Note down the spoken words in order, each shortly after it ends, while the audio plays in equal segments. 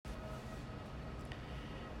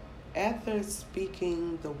After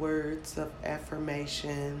speaking the words of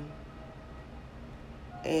affirmation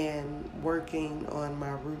and working on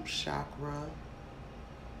my root chakra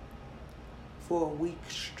for a week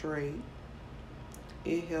straight,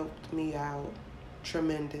 it helped me out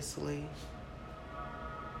tremendously.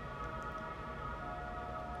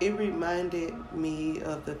 It reminded me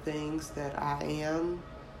of the things that I am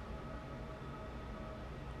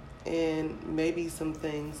and maybe some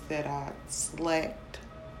things that I slacked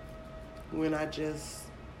when I just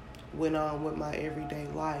went on with my everyday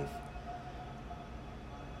life.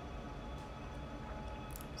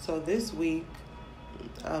 So this week,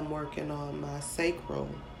 I'm working on my sacral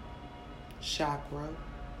chakra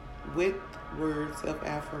with words of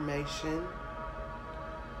affirmation,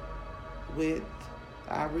 with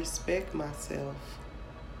I respect myself.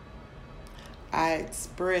 I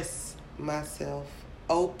express myself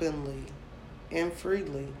openly and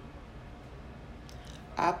freely.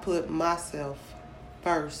 I put myself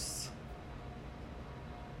first.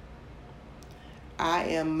 I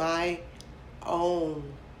am my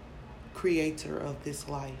own creator of this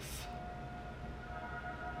life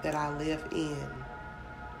that I live in,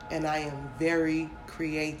 and I am very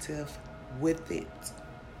creative with it.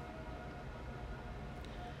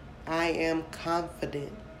 I am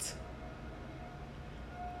confident.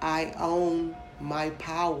 I own my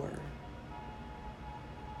power.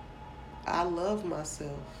 I love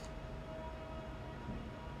myself.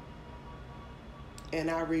 And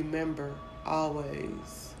I remember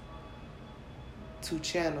always to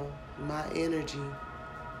channel my energy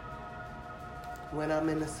when I'm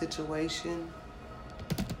in a situation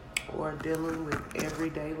or dealing with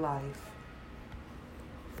everyday life.